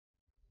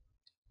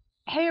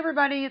Hey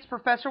everybody, it's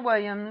Professor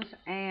Williams,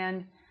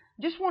 and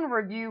just want to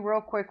review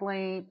real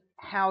quickly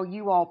how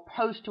you all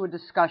post to a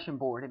discussion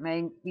board. It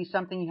may be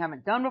something you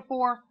haven't done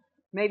before,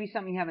 maybe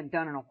something you haven't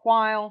done in a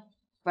while,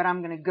 but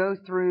I'm going to go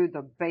through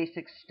the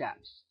basic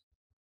steps.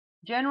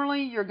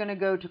 Generally, you're going to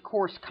go to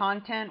course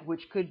content,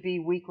 which could be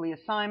weekly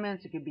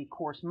assignments, it could be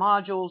course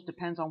modules,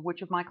 depends on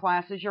which of my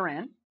classes you're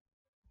in.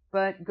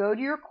 But go to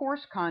your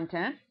course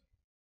content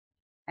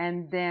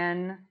and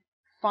then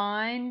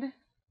find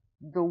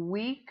the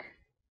week's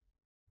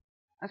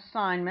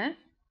assignment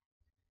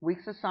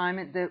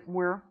that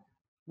we're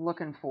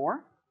looking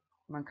for.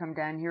 I'm going to come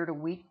down here to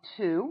week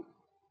 2,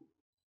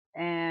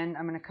 and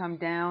I'm going to come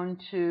down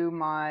to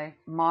my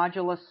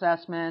module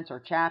assessments or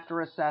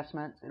chapter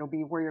assessments. It'll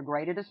be where your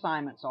graded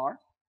assignments are.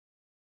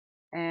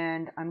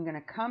 And I'm going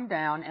to come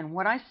down, and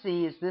what I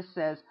see is this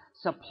says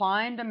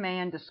supply and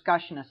demand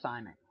discussion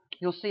assignment.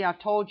 You'll see I've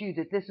told you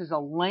that this is a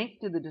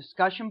link to the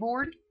discussion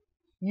board.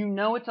 You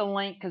know it's a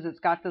link because it's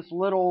got this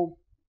little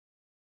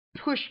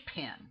push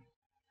pin.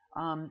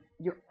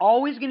 You're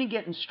always going to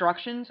get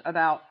instructions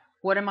about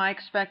what am I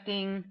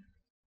expecting,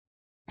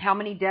 how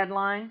many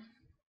deadlines.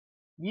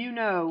 You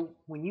know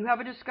when you have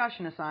a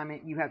discussion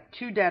assignment, you have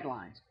 2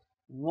 deadlines.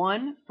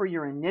 One for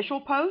your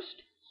initial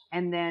post,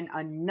 and then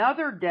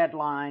another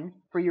deadline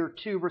for your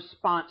 2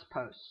 response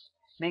posts.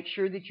 Make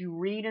sure that you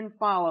read and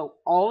follow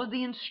all of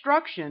the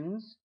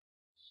instructions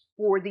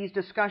for these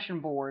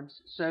discussion boards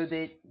so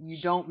that you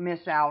don't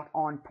miss out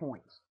on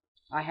points.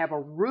 I have a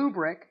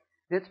rubric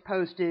that's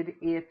posted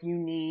if you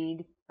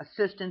need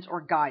assistance or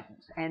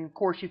guidance. And of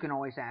course, you can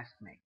always ask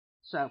me.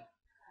 So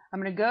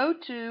I'm going to go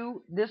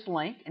to this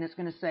link, and it's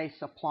going to say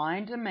supply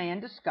and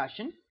demand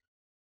discussion,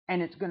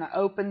 and it's going to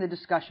open the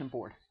discussion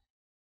board.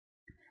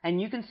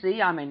 And you can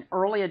see I'm an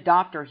early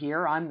adopter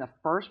here. I'm the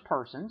first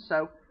person.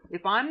 So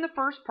if I'm the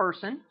first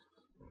person,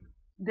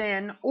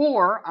 then,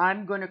 or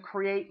I'm going to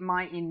create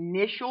my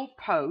initial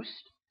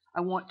post, I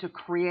want to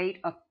create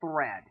a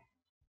thread.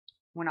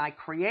 When I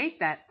create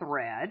that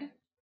thread,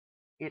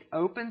 it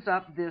opens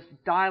up this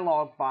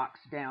dialog box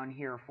down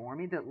here for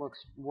me that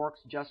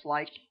works just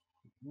like,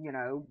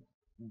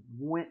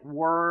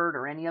 Word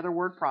or any other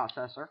word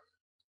processor.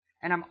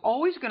 And I'm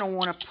always going to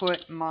want to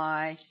put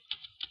my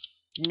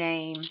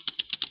name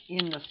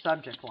in the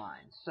subject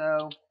line.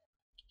 So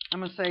I'm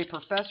going to say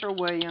Professor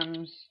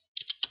Williams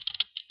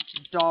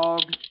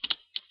Dog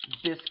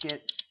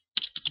Biscuit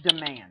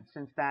Demand,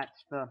 since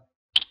that's the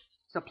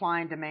supply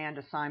and demand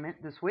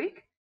assignment this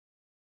week.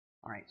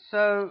 All right,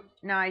 so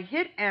now I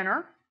hit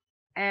enter,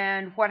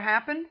 and what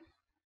happened?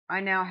 I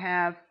now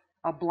have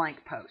a blank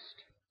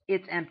post.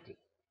 It's empty,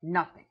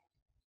 nothing.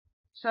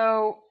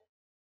 So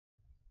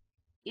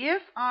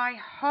if I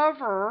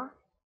hover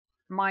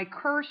my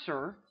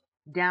cursor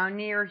down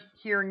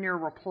here near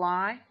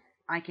reply,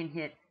 I can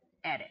hit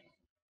edit.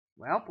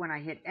 Well, when I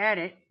hit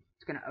edit,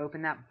 it's going to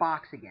open that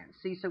box again.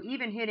 See, so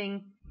even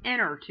hitting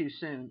enter too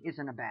soon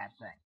isn't a bad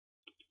thing.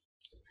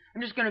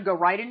 I'm just going to go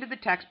right into the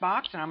text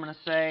box, and I'm going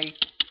to say,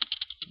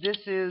 this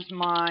is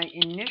my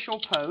initial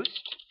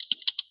post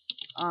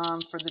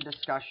for the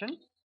discussion,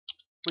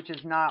 which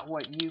is not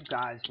what you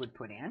guys would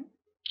put in,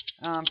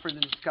 for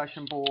the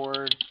discussion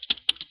board.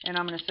 And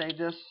I'm going to say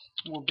this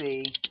will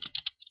be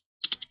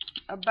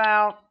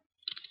about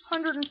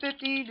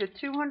 150 to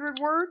 200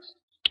 words.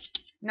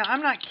 Now,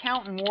 I'm not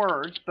counting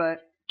words,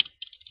 but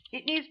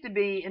it needs to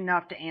be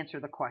enough to answer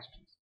the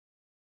questions.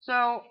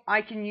 So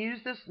I can use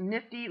this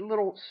nifty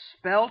little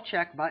spell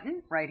check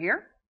button right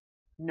here.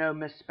 No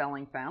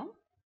misspelling found.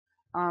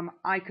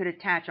 I could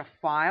attach a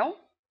file.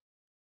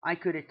 I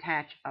could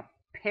attach a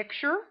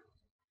picture.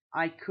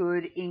 I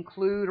could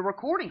include a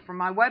recording from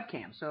my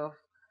webcam. So if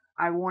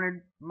I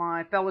wanted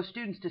my fellow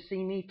students to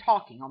see me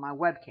talking on my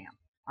webcam,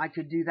 I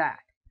could do that.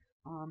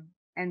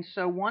 And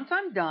so once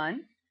I'm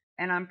done,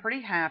 and I'm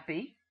pretty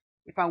happy,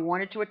 if I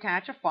wanted to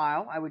attach a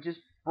file, I would just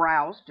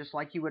browse, just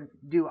like you would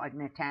do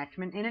an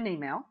attachment in an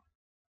email.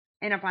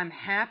 And if I'm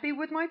happy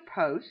with my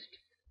post,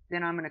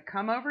 then I'm going to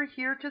come over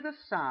here to the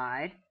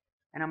side,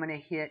 and I'm going to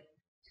hit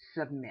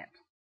submit.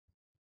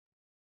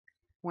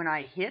 When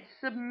I hit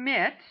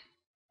submit,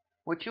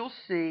 what you'll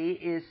see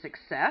is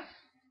success.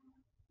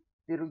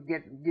 It'll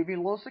give you a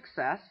little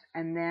success.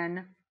 And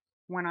then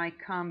when I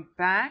come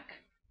back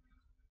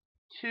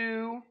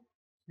to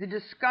the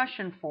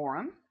discussion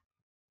forum,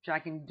 which I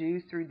can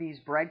do through these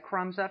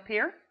breadcrumbs up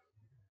here,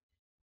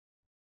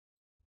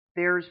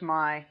 there's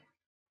my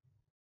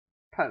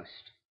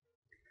post.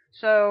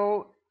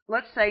 So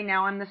let's say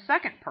now I'm the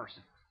second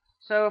person.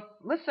 So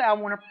let's say I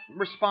want to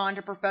respond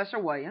to Professor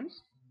Williams.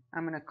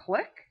 I'm going to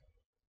click.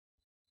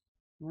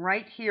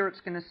 Right here it's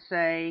going to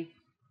say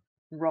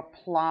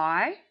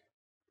reply.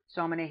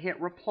 So I'm going to hit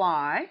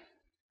reply.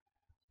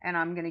 And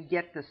I'm going to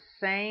get the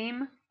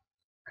same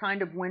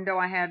kind of window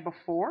I had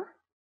before.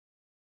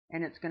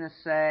 And it's going to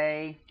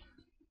say,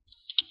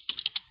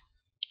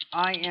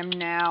 I am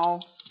now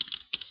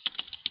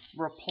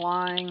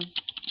replying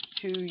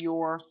to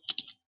your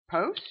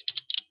post.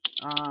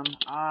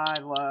 I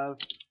love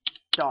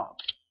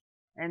dogs.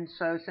 And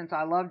so since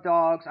I love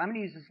dogs, I'm going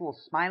to use this little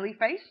smiley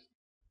face.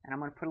 And I'm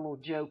going to put a little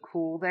Joe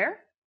Cool there.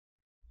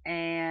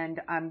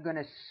 And I'm going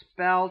to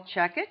spell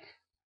check it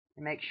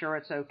and make sure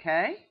it's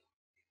okay.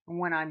 And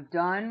when I'm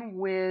done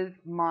with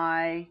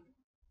my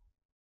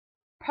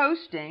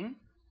posting,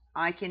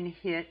 I can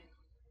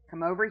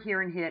come over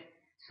here and hit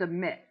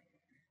submit.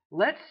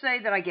 Let's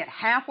say that I get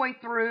halfway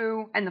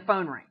through and the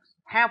phone rings.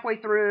 Halfway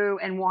through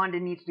and Wanda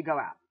needs to go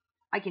out.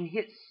 I can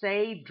hit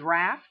save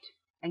draft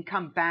and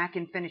come back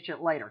and finish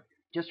it later.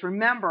 Just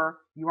remember,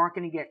 you aren't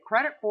going to get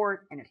credit for it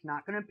and it's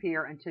not going to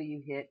appear until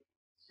you hit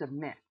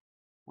submit.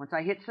 Once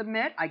I hit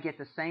submit, I get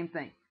the same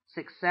thing.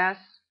 Success,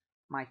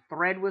 my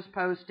thread was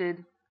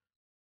posted.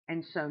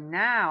 And so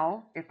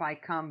now, if I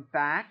come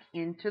back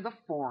into the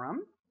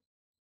forum,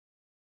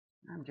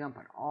 I'm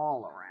jumping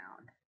all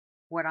around.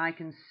 What I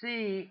can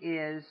see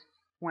is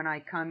when I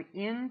come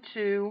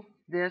into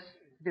this,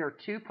 there are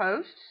 2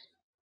 posts.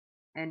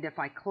 And if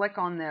I click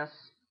on this,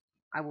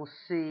 I will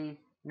see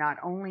not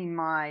only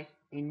my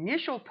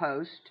initial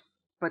post,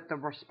 but the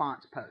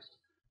response post.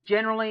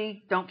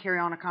 Generally, don't carry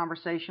on a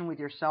conversation with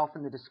yourself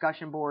in the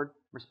discussion board.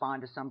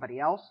 Respond to somebody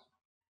else.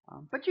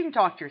 But you can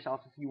talk to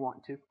yourself if you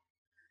want to.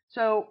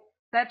 So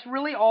that's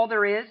really all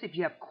there is. If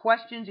you have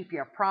questions, if you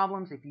have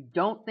problems, if you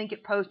don't think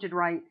it posted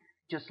right,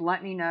 just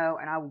let me know,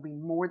 and I will be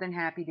more than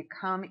happy to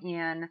come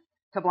in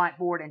to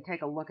Blackboard and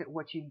take a look at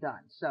what you've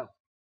done. So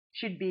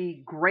should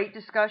be great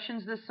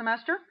discussions this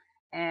semester,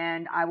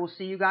 and I will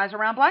see you guys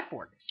around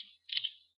Blackboard.